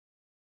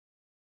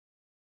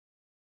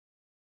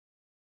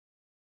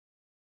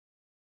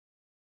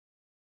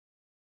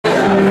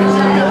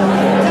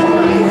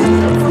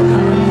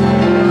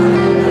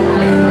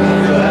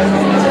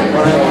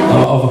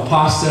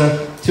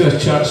to a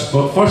church.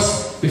 But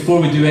first,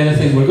 before we do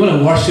anything, we're going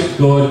to worship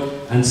God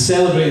and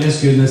celebrate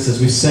His goodness as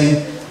we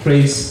sing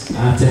praise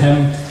to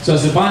Him. So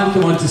as the band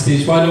come onto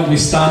stage, why don't we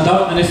stand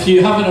up? And if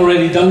you haven't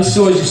already done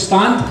so, as you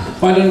stand,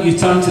 why don't you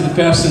turn to the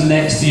person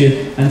next to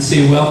you and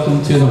say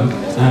welcome to them.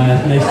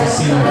 Nice to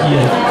see them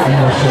here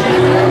in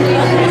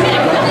worship.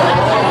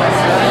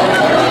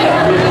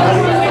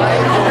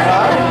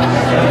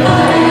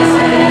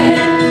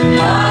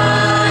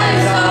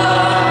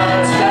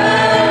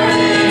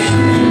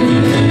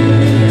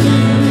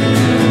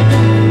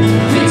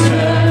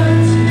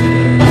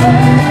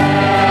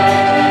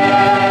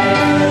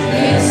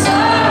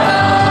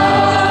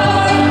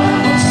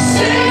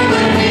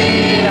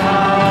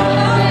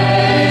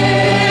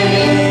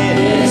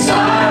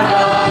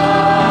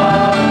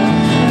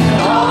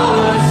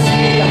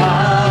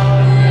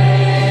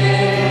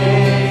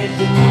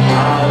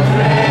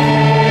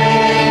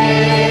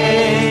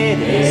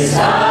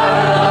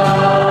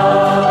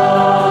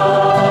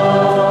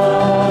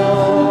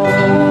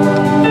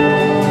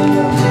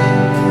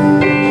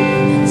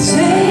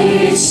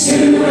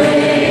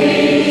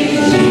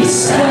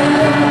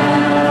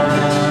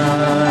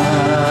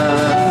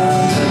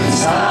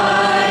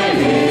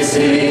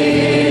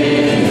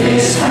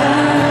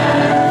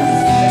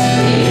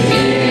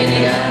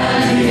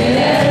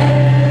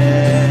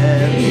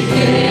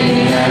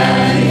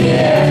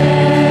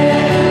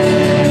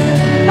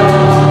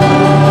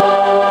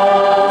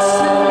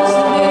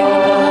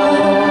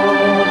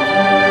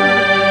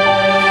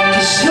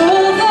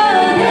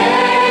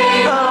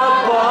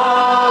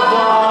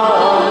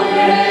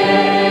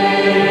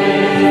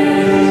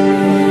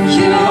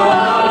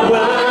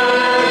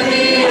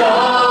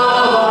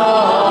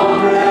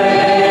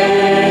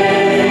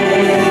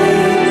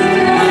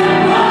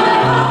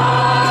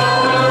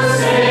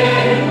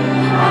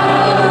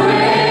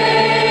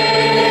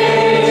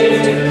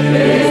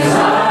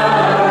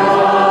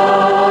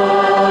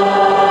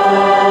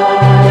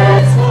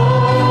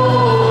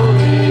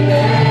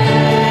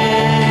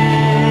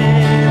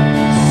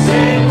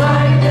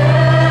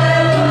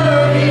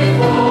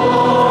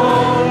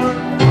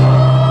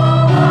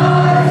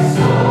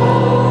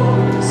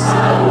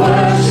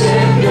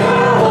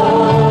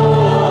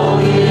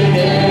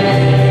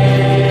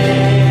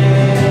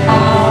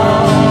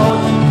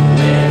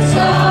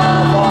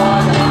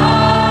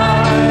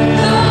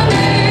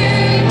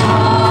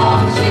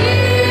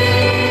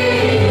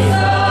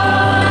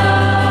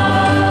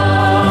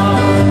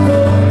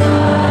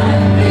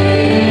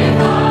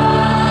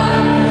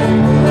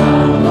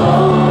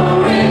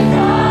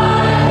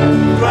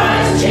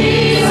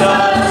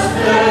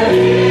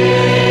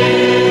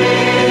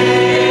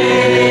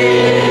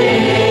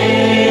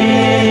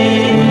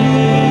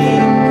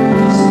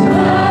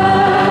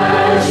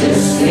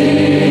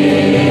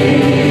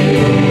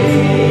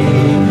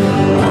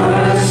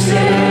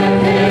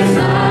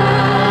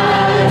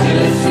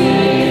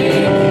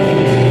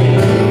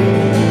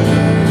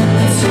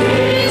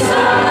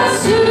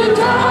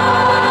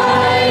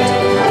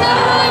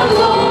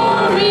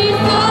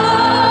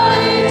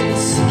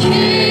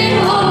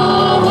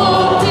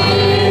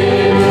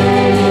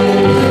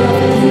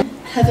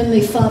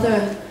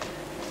 Father,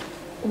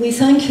 we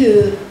thank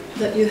you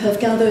that you have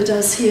gathered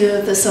us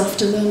here this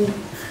afternoon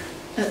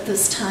at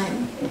this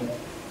time.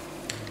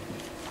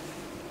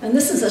 And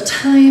this is a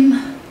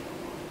time,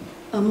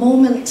 a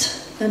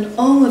moment in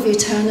all of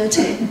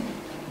eternity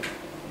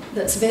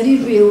that's very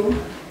real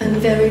and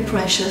very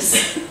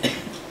precious.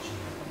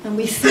 And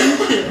we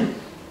thank you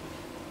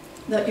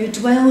that you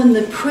dwell in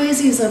the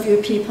praises of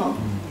your people.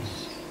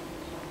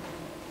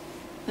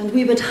 And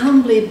we would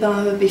humbly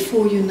bow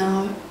before you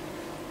now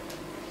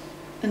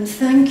and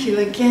thank you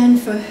again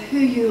for who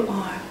you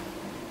are.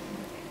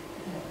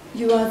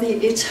 You are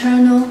the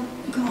eternal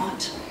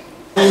God.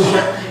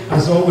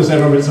 As always,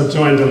 ever it's a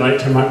joy and delight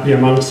to be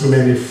amongst so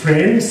many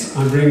friends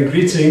and bring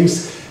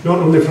greetings not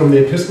only from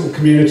the Episcopal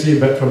community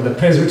but from the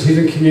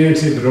Presbyterian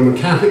community, the Roman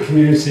Catholic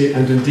community,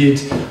 and indeed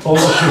all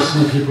the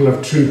Christian people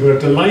of Troon, who are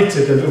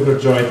delighted and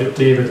overjoyed that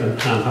David and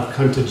Pam have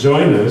come to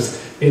join us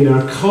in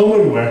our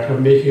common work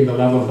of making the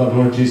love of the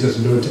Lord Jesus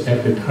known to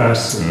every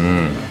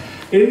person.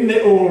 In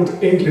the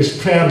Old English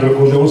prayer book,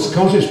 or the Old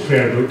Scottish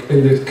prayer book,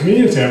 in the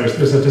communion service,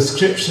 there's a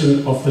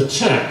description of the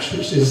church,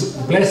 which is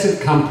the blessed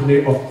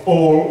company of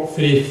all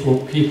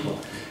faithful people.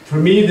 For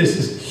me, this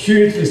is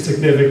hugely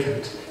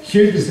significant,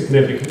 hugely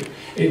significant.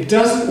 It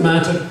doesn't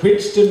matter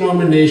which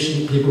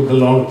denomination people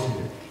belong to.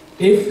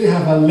 If they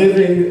have a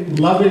living,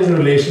 loving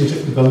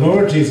relationship with the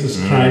Lord Jesus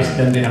Christ,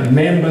 then they are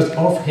members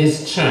of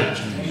His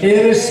church,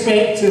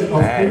 irrespective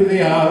of who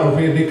they are or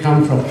where they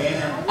come from.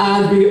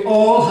 And we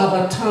all have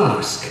a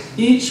task,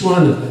 each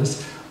one of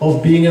us,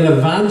 of being an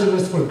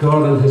evangelist for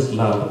God and His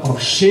love, of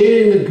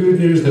sharing the good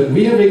news that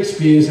we have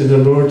experienced in the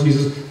Lord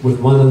Jesus with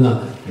one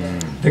another.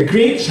 The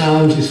great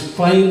challenge is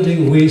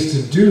finding ways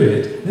to do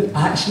it that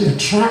actually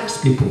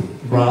attracts people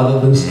rather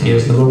than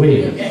scares them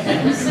away.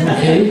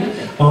 Okay?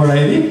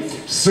 Alrighty?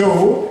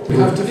 So, we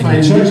have to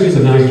find churches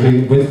in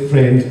Nazarene with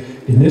friends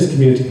in this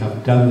community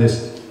have done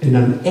this in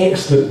an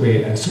excellent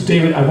way. And so,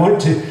 David, I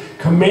want to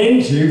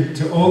commend you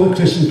to all the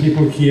Christian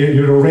people here.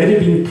 You're already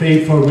being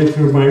prayed for with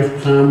your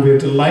wife Pam. We're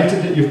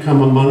delighted that you've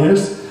come among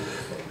us.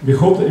 We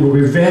hope that you will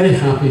be very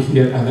happy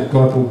here and that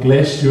God will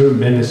bless your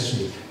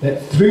ministry.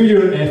 That through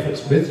your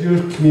efforts with your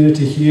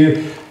community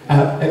here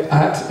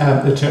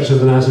at the Church of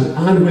the Nazarene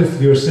and with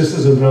your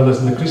sisters and brothers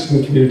in the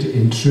Christian community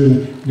in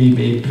Troon, we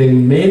may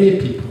bring many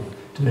people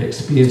to the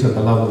experience of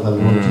the love of the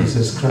Lord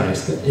Jesus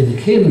Christ, that in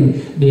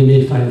Him they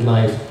may find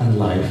life and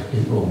life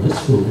in all its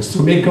fullness.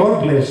 So may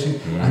God bless you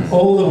and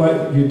all the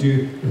work that you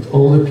do with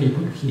all the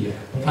people here.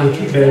 Thank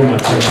you very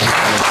much.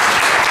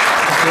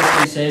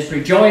 It says,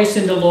 rejoice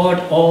in the Lord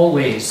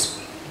always.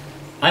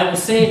 I will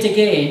say it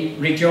again,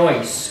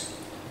 rejoice.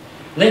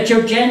 Let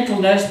your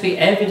gentleness be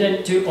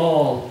evident to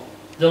all.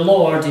 The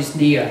Lord is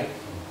near.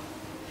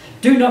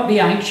 Do not be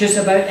anxious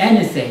about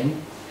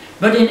anything,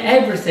 but in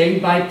everything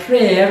by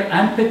prayer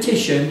and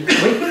petition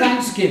with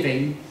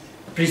thanksgiving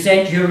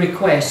present your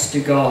requests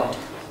to God.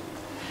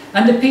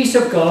 And the peace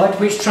of God,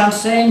 which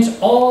transcends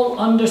all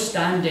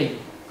understanding,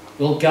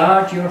 will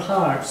guard your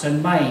hearts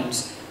and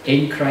minds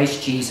in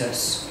Christ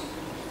Jesus.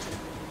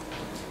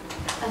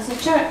 As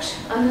a church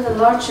under the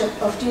Lordship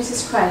of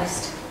Jesus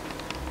Christ,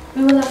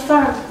 we will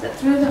affirm that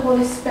through the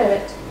Holy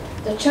Spirit,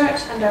 the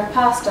church and our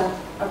pastor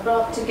are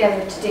brought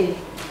together today.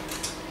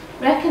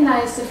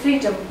 Recognise the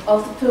freedom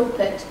of the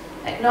pulpit,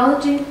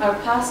 acknowledging our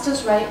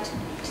pastor's right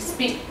to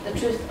speak the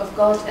truth of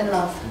God in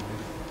love.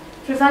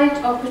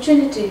 Provide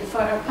opportunity for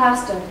our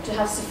pastor to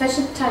have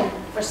sufficient time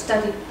for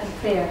study and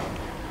prayer.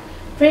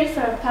 Pray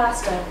for our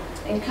pastor,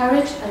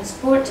 encourage and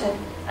support him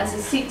as he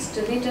seeks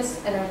to lead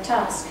us in our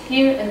task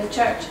here in the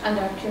church and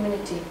our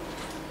community.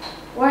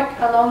 Work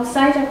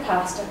alongside our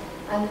pastor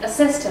and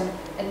assist him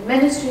in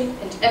ministry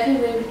in every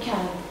way we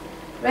can.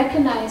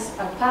 Recognise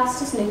our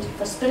pastor's need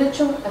for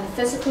spiritual and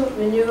physical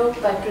renewal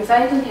by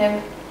providing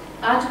him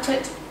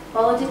adequate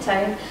holiday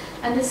time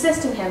and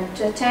assisting him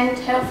to attend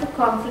helpful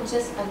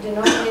conferences and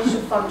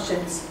denominational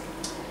functions.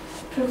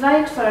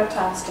 Provide for our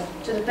pastor,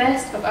 to the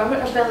best of our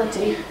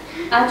ability,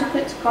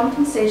 adequate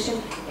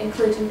compensation,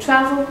 including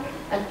travel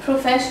and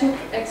professional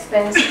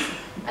expenses,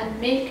 and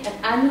make an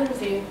annual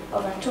review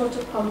of our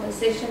total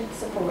compensation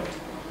support.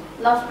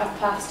 Love our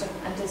pastor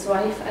and his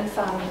wife and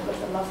family with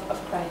the love of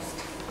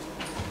Christ.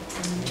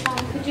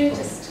 Could you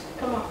just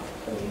come up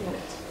for a minute,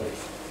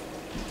 please?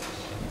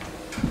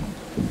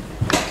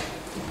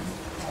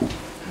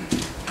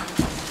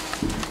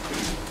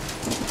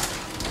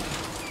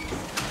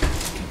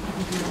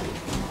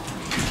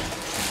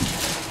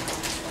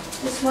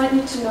 Just want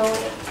you to know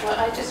that what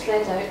I just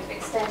read out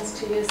extends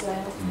to you as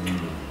well.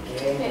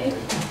 Okay.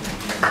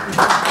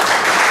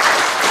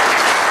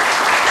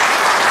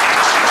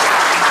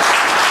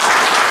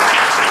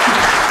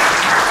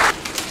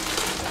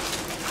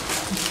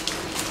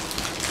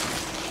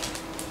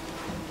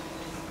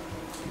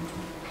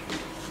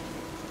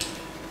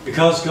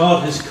 Because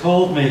God has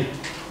called me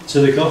to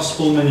the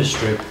gospel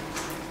ministry,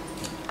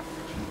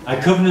 I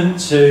covenant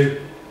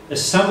to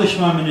establish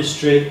my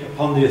ministry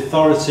upon the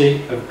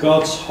authority of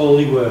God's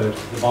holy word,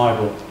 the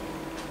Bible.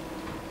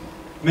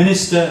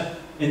 Minister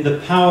in the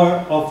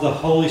power of the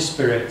Holy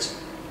Spirit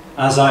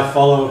as I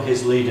follow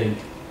His leading.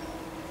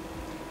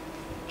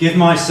 Give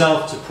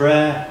myself to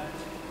prayer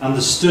and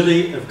the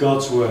study of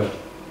God's word.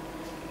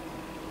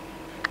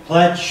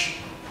 Pledge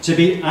to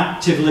be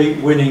actively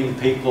winning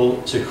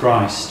people to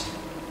Christ.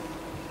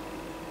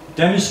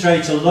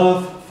 Demonstrate a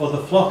love for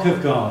the flock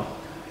of God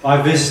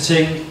by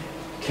visiting,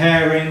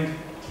 caring,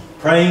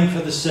 praying for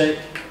the sick,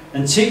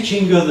 and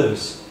teaching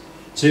others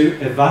to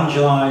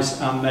evangelize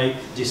and make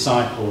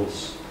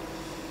disciples.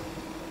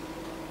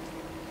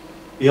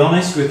 Be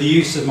honest with the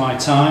use of my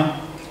time,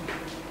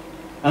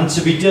 and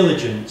to be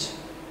diligent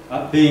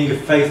at being a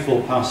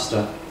faithful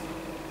pastor.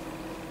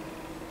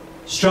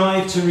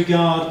 Strive to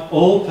regard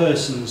all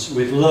persons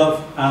with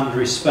love and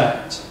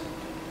respect,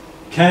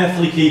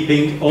 carefully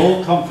keeping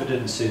all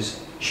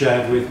confidences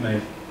shared with me.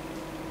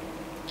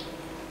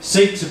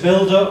 Seek to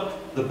build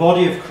up the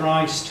body of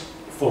Christ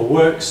for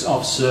works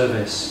of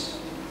service,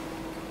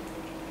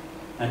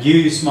 and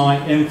use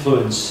my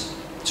influence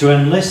to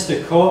enlist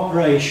the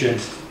cooperation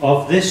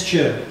of this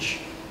church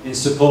in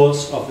support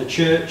of the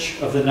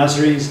Church of the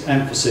Nazarene's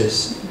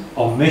emphasis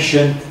on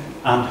mission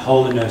and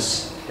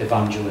holiness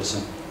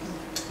evangelism.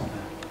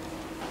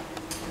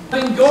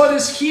 And God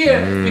is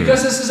here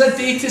because this is a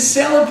day to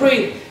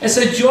celebrate. It's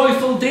a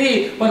joyful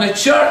day when a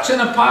church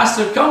and a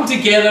pastor come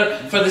together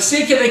for the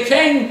sake of the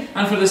King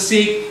and for the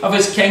sake of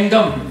His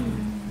kingdom.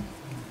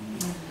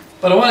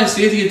 But I want to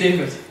say to you,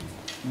 David,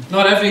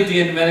 not every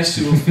day in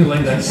ministry will feel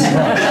like this.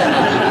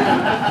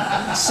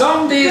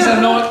 Some days are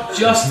not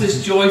just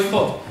as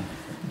joyful,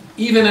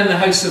 even in the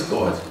house of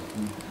God.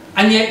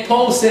 And yet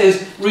Paul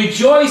says,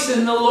 rejoice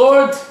in the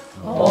Lord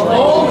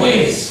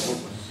always.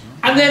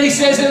 And then he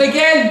says it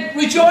again,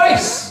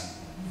 rejoice.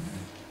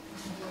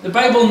 The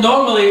Bible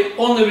normally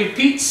only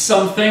repeats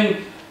something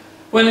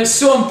when it's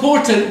so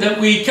important that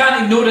we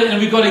can't ignore it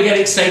and we've got to get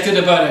excited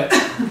about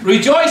it.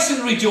 Rejoice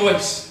and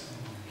rejoice.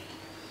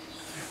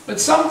 But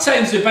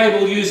sometimes the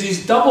Bible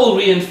uses double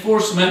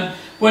reinforcement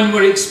when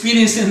we're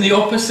experiencing the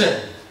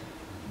opposite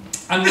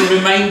and we're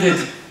reminded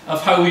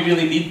of how we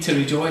really need to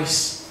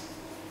rejoice.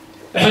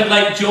 A bit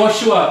like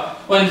Joshua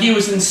when he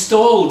was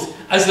installed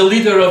as the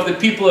leader of the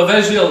people of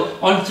Israel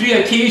on 3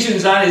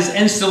 occasions at his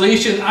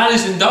installation and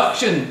his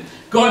induction.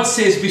 God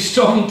says, be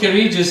strong and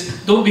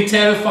courageous, don't be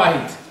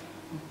terrified.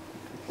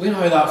 We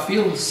know how that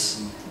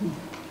feels.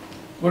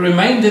 We're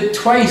reminded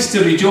twice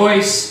to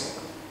rejoice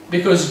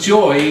because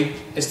joy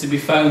is to be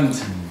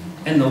found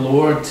in the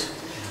Lord.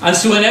 And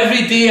so in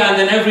every day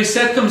and in every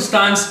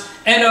circumstance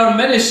in our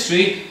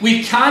ministry,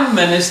 we can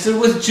minister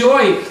with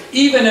joy,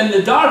 even in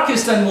the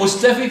darkest and most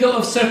difficult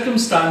of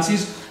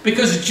circumstances,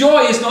 because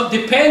joy is not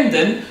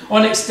dependent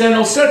on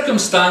external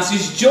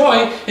circumstances.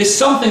 Joy is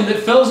something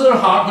that fills our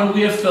heart when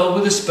we are filled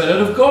with the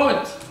Spirit of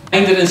God.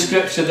 Reminded in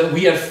Scripture that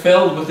we are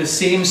filled with the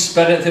same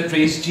Spirit that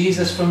raised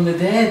Jesus from the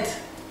dead.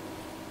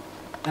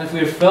 And if we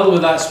are filled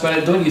with that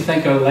Spirit, don't you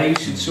think our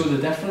lives should show the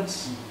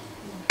difference?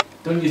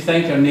 Don't you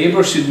think our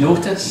neighbours should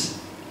notice?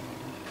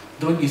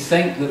 Don't you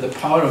think that the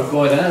power of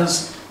God in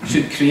us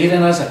should create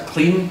in us a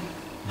clean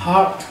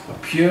heart, a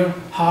pure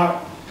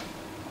heart,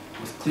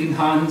 with clean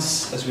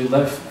hands as we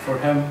live for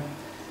Him?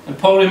 And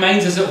Paul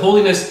reminds us that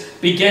holiness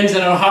begins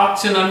in our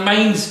hearts and our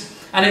minds,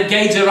 and it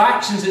guides our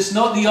actions. It's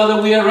not the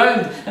other way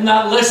around. And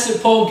that list that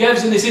Paul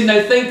gives, and he says,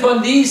 now think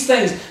on these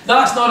things.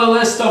 That's not a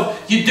list of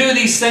you do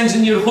these things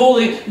and you're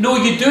holy. No,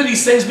 you do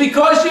these things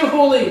because you're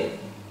holy.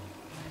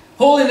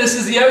 Holiness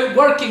is the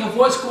outworking of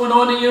what's going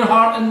on in your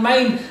heart and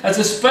mind as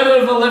the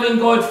Spirit of the living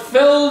God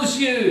fills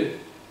you,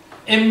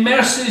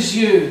 immerses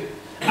you,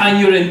 and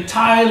you're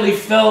entirely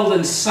filled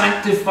and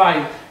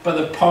sanctified by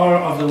the power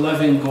of the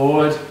living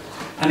God.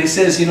 And he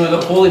says, you know,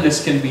 that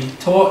holiness can be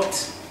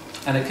taught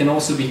and it can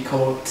also be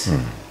caught.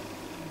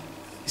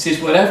 He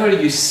says, whatever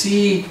you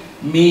see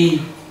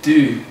me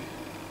do,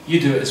 you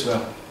do it as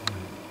well.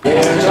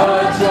 Here's our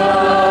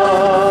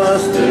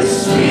trust, the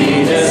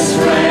sweetest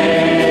rain.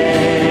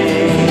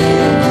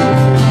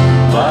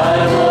 My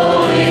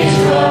holy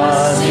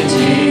trust in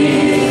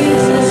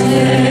Jesus'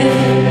 name.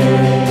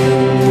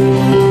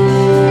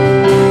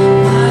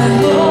 My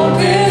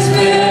hope is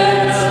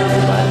built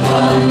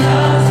on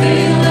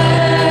nothing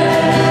less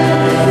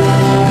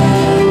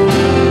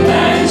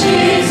than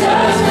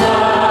Jesus'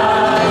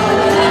 blood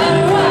and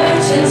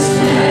righteousness.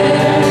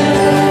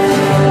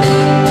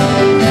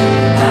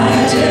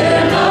 I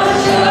dare not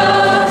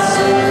trust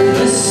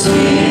the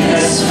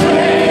sweetest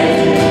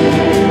frame,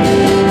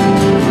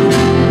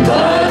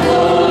 but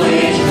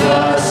wholly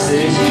trust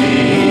in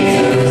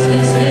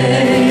Jesus' name.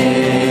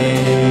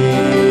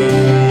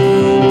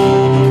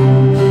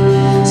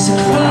 So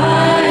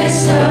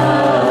Christ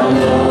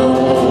alone,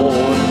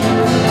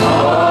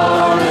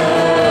 cornerstone,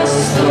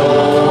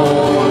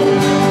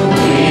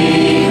 we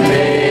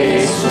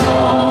made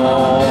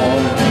strong,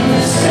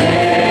 the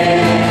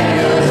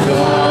Savior's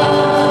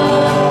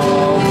gone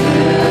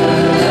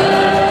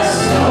through the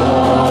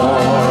storm.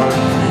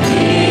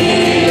 He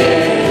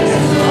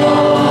is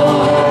Lord,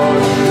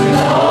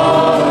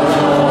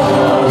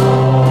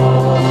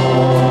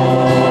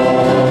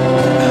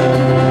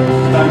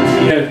 Stand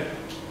here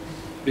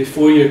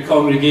before your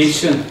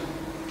congregation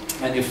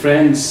and your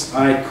friends.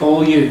 I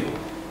call you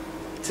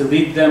to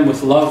lead them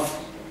with love,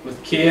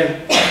 with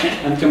care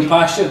and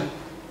compassion,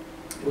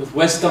 with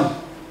wisdom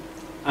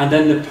and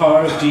in the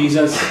power of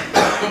Jesus.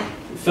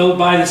 Filled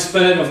by the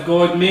Spirit of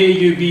God, may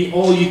you be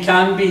all you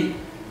can be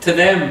to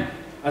them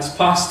as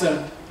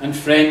pastor and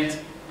friend.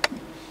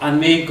 And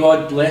may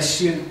God bless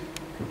you.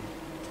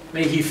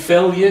 May He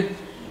fill you.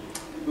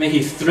 May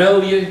He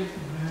thrill you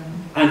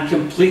and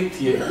complete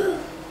you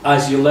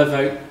as you live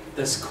out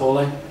this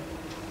calling.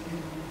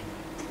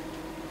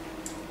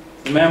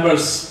 The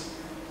members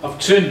of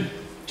Troon,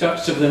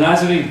 Church of the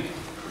Nazarene,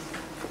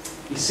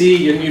 you see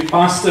your new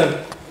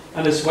pastor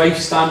and his wife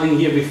standing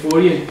here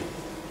before you.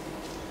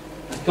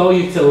 I call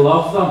you to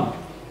love them,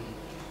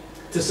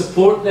 to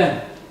support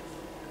them,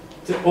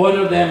 to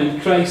honour them in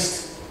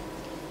Christ,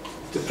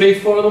 to pray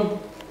for them,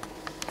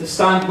 to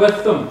stand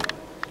with them,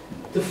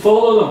 to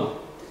follow them,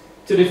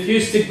 to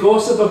refuse to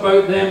gossip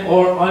about them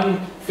or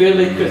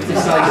unfairly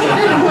criticise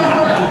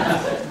them,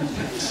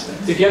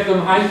 to give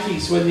them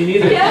hankies when they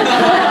need it,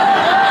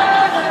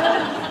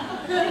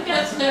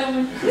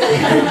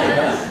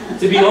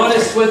 to be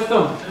honest with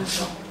them,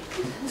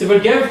 to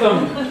forgive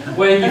them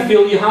when you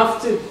feel you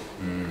have to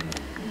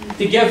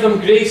give them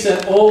grace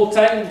at all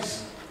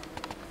times,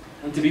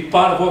 and to be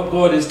part of what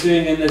God is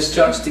doing in this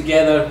church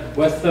together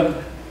with them.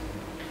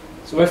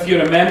 So if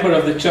you're a member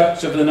of the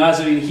Church of the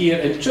Nazarene here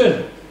in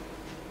Troon,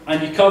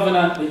 and you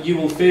covenant that you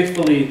will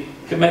faithfully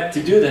commit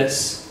to do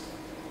this,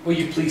 will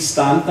you please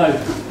stand now?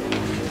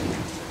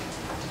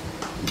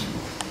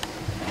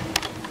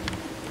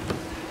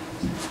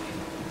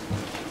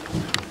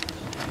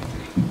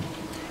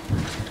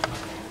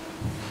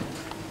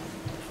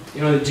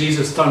 You know that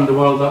Jesus turned the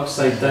world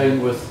upside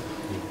down with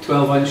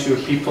 12 unsure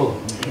people.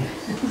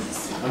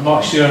 I'm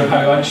not sure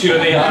how unsure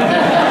they are.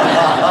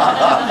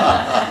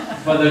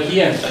 But they're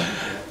here.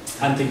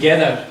 And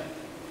together,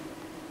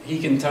 He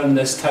can turn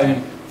this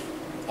town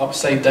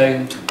upside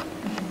down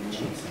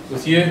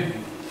with you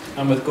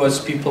and with God's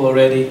people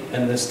already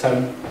in this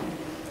town.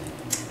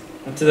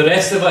 And to the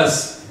rest of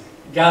us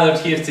gathered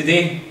here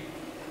today,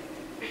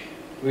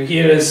 we're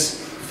here as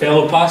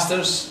fellow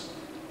pastors,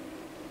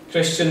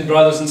 Christian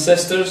brothers and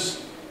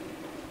sisters,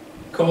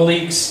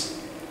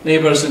 colleagues,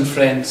 neighbours and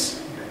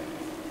friends.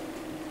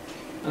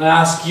 And I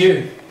ask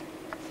you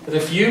that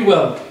if you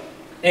will,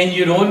 in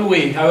your own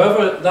way,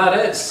 however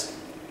that is,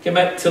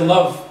 commit to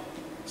love,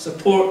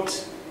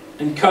 support,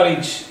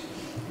 encourage,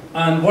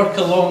 and work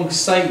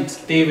alongside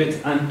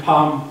David and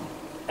Pam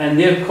in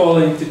their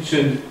calling to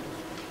Troon.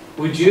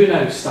 Would you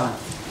now stand?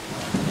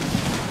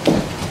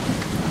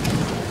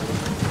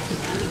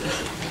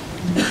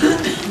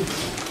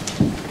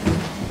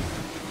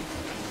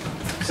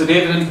 So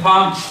David and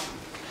Pam,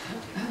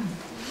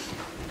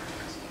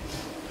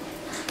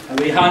 I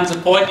lay hands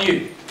upon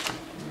you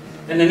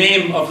in the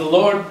name of the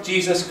Lord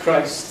Jesus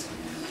Christ,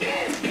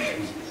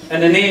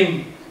 in the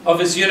name of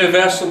His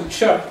universal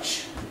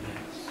church,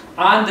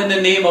 and in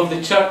the name of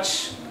the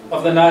Church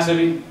of the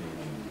Nazarene.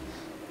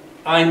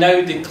 I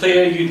now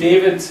declare you,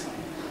 David,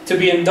 to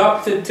be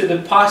inducted to the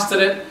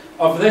pastorate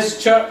of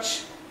this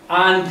church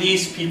and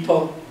these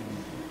people,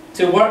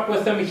 to work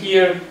with them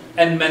here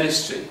in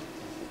ministry,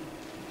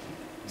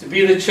 to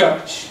be the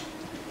church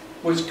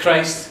which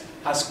Christ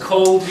has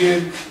called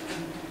you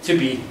to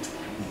be.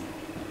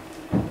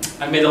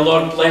 And may the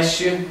Lord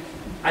bless you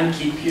and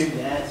keep you.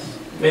 Yes.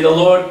 May the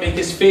Lord make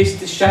His face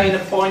to shine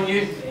upon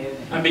you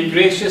and be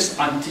gracious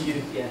unto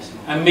you. Yes.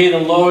 And may the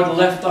Lord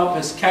lift up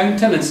His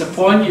countenance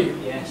upon you,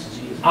 Yes,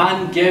 Jesus.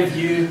 and give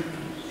you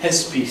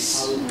His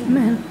peace.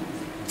 Amen.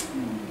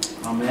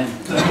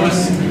 Amen.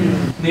 Those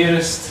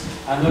nearest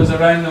and those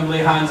around them, lay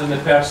hands on the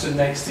person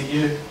next to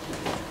you.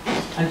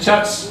 And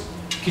church,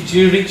 could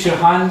you reach your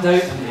hand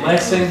out in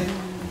blessing?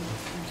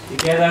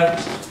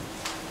 Together,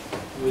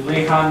 we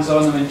lay hands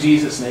on them in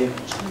Jesus' name.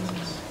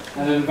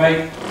 And I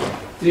invite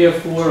 3 or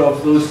 4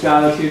 of those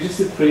gathered here just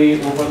to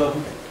pray over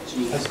them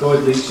as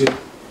God leads you.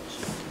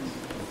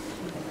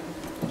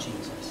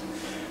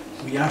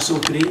 We are so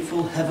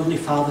grateful, Heavenly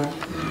Father,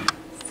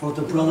 for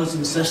the brothers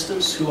and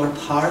sisters who are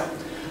part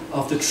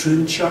of the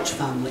Troon Church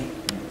family.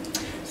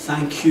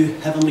 Thank you,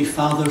 Heavenly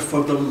Father,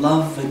 for their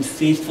love and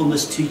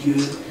faithfulness to you,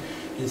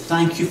 and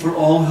thank you for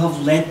all who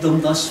have led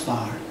them thus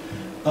far.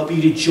 But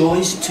we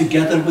rejoice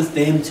together with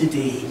them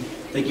today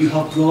that you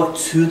have brought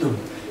to them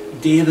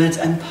David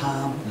and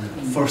Pam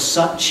for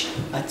such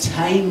a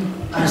time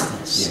as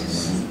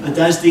this. And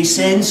as they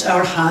sense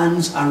our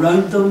hands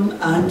around them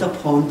and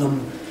upon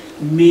them,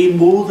 may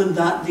more than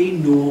that they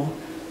know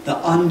that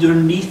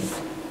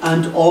underneath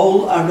and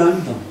all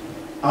around them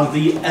are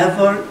the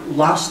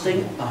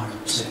everlasting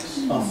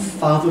arms of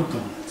Father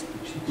God.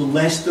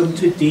 Bless them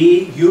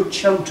today, your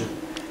children.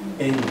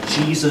 In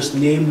Jesus'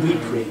 name we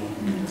pray.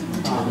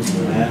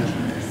 Amen.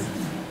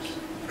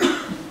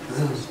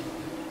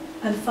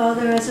 And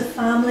Father, as a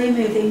family,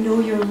 may they know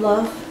your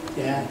love.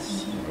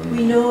 Yes.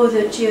 We know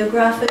that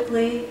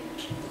geographically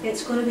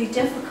it's going to be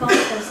difficult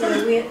as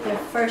they await their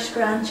first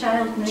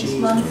grandchild next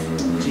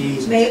month.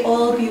 Jesus. May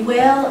all be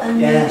well, and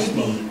may Yes, they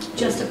be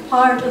just a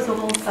part of the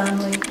whole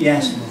family.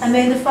 Yes. And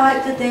may the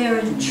fact that they are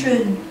in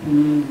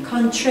Troon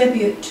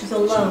contribute to the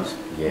love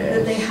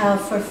that they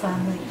have for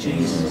family.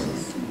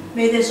 Jesus.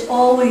 May this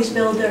always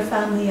build their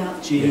family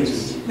up.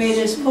 Jesus. May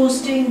this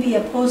posting be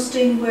a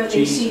posting where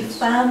they see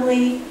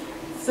family,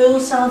 full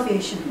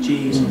salvation.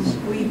 Jesus.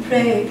 We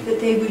pray that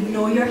they would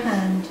know your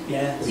hand.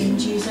 Yes. In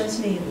Jesus'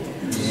 name.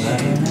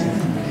 Amen.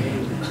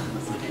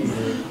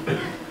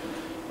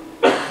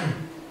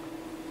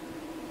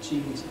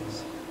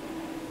 Jesus.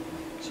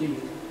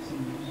 Jesus.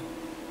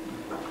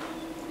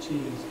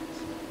 Jesus.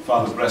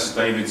 Father, bless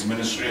David's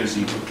ministry as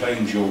he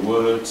proclaims your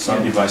word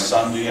Sunday by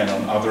Sunday and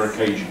on other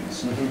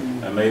occasions.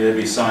 And may there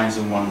be signs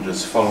and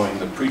wonders following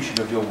the preaching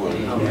of your word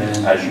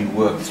as you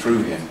work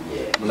through him.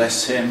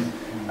 Bless him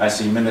as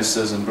he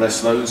ministers and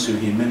bless those who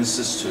he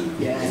ministers to.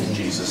 In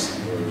Jesus'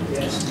 name.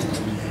 Yes.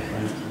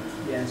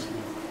 Yes.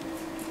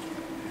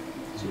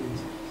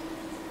 Jesus.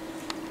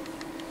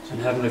 And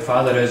Heavenly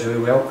Father, as we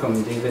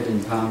welcome David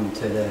and Pam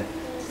to the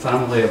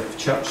family of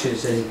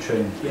churches in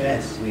Troon,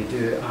 Yes. we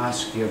do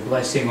ask your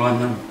blessing on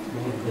them,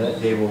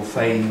 that they will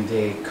find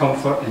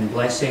comfort and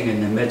blessing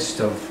in the midst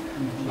of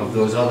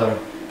those other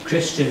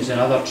Christians and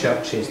other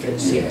churches that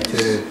seek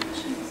to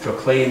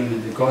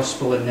proclaim the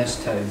gospel in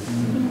this town,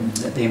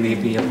 that they may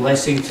be a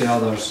blessing to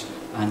others,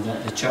 and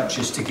that the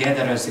churches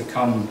together as they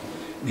come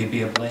may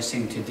be a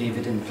blessing to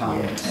David and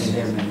Pam in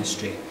their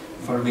ministry.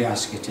 For we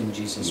ask it in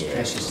Jesus'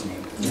 precious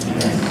name.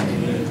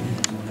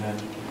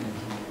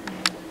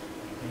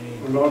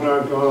 O Lord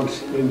our God,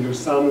 in your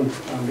Son,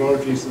 our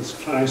Lord Jesus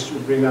Christ, you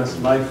bring us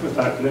life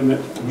without limit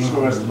and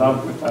show us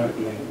love without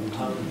limit.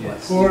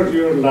 Pour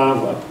your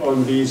love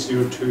upon these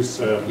your two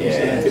servants,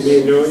 that they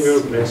may know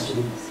your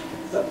blessing,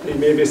 that they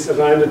may be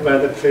surrounded by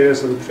the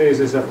prayers and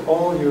praises of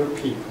all your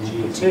people,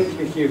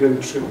 particularly here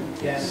in Troon.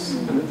 Yes.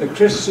 And that the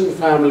Christian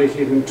family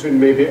here in Troon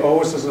may be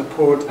always a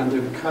support and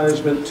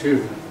encouragement to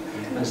them,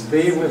 as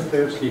they with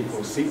their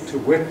people seek to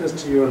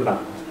witness to your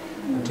love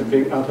and to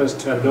bring others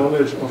to a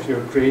knowledge of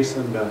your grace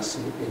and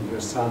mercy in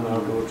your Son, our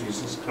Lord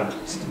Jesus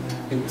Christ,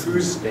 in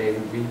whose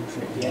name we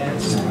pray.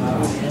 Yes.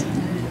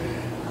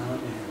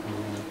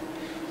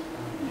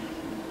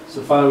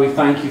 So, Father, we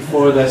thank you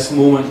for this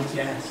moment.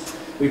 Yes.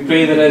 We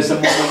pray that it's a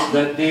moment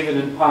that David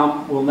and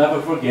Pam will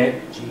never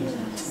forget.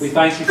 We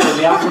thank you for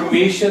the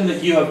affirmation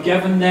that you have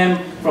given them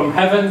from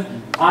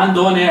heaven and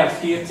on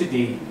earth here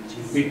today.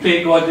 We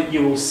pray, God, that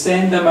you will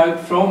send them out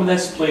from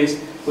this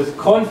place with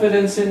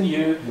confidence in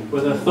you,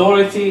 with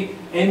authority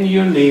in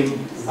your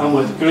name, and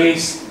with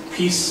grace,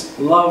 peace,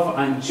 love,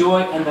 and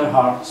joy in their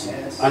hearts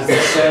as they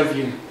serve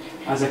you,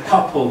 as a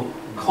couple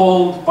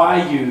called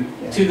by you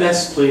to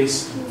this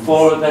place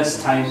for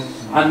this time.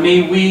 And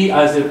may we,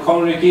 as their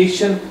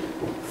congregation,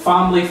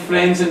 family,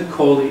 friends, and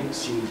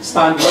colleagues,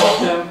 stand with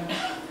them,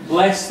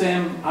 bless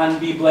them, and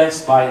be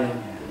blessed by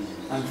them.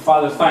 And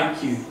Father,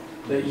 thank you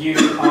that you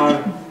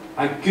are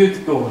a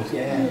good God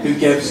who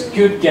gives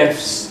good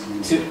gifts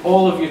to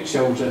all of your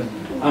children,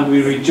 and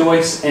we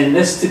rejoice in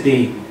this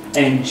today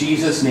in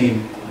Jesus'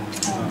 name.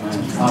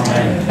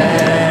 Amen.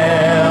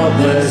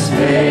 Helpless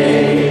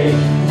faith,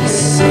 to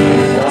see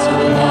the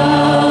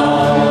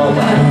love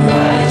and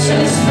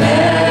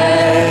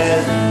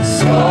righteousness,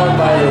 scorned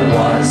by the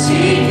ones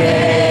he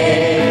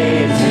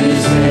came to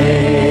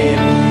save,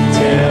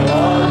 till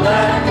on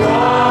that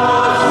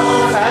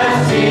cross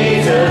as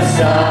Jesus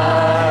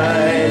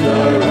died,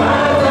 the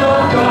wrath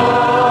of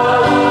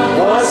God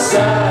was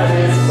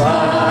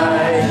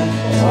satisfied,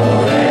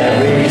 for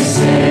every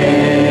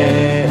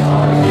sin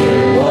on you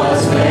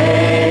was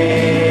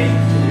laid,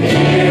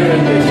 here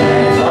in the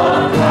death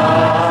of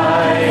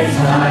Christ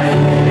I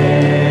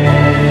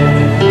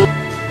live.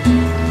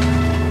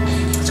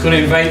 It's going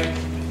to invite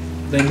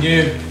the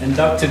new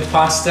inducted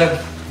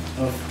pastor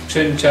of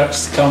Troon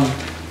Church to come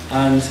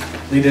and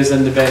lead us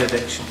in the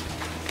benediction.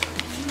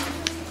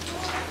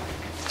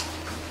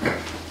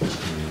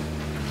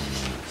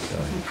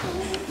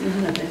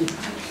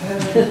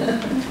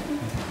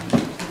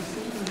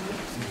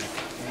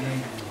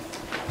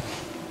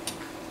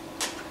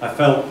 I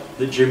felt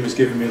that Jim was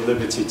giving me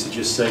liberty to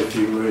just say a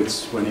few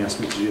words when he asked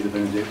me to do the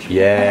benediction.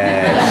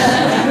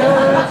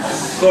 Yeah.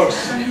 Of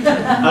course. And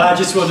I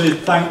just want to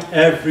thank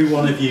every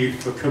one of you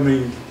for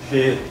coming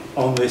here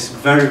on this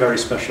very, very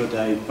special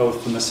day,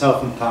 both for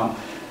myself and Pam,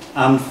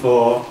 and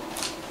for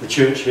the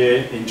church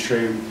here in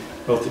Troon,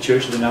 both the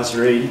Church of the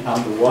Nazarene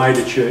and the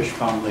wider church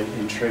family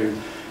in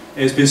Troon.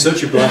 It's been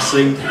such a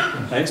blessing.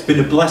 It's been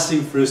a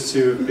blessing for us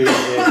to have been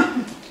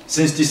here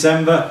since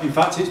December. In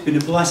fact, it's been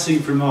a blessing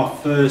from our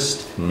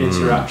first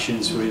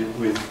interactions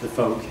with the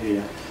folk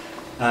here.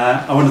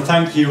 I want to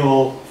thank you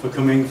all for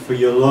coming, for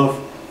your love,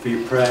 for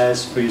your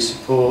prayers, for your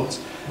support.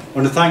 I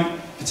want to thank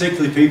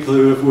particularly people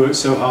who have worked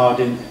so hard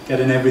in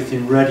getting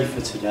everything ready for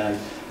today.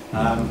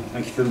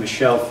 Thank you for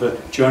Michelle for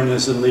joining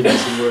us and leading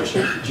us in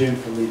worship, for Jim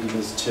for leading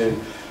us too.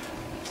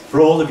 For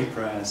all of your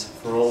prayers,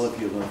 for all of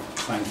your love,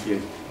 thank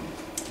you.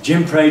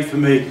 Jim prayed for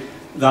me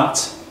that,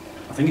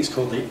 I think it's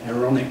called the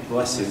Aaronic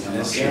blessing, I'm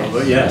not sure,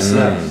 but yes.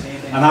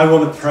 And I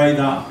want to pray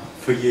that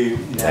for you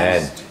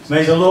next.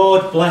 May the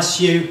Lord bless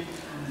you.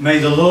 May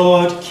the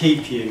Lord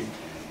keep you.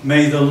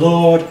 May the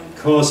Lord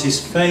cause his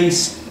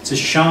face to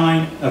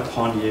shine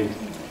upon you.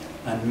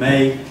 And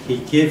may he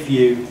give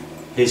you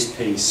his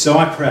peace. So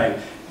I pray,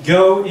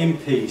 go in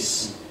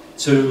peace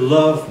to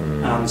love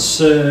and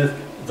serve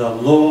the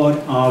Lord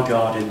our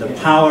God in the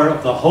power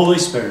of the Holy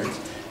Spirit,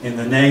 in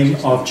the name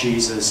of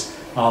Jesus,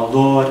 our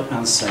Lord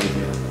and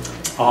Saviour.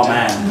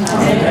 Amen.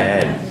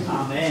 Amen.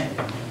 Amen.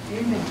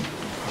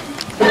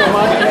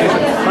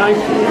 Thank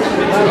you.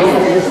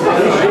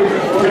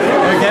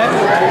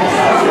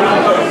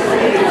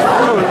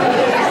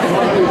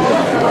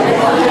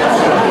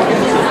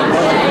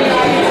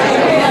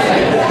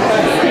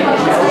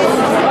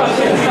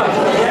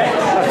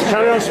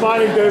 Carry on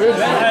smiling, David.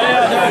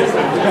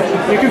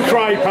 You can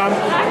cry, Pam.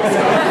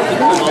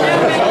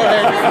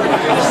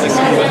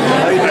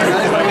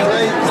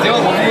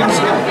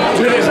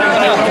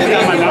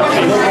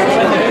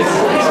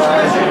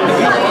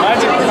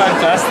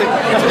 Fantastic. I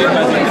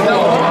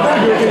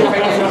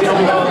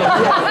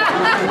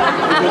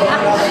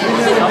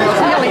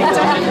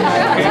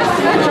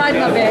tried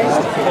my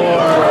best.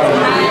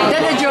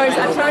 Didn't Joyce? I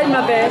tried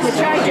my best. You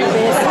tried your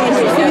best.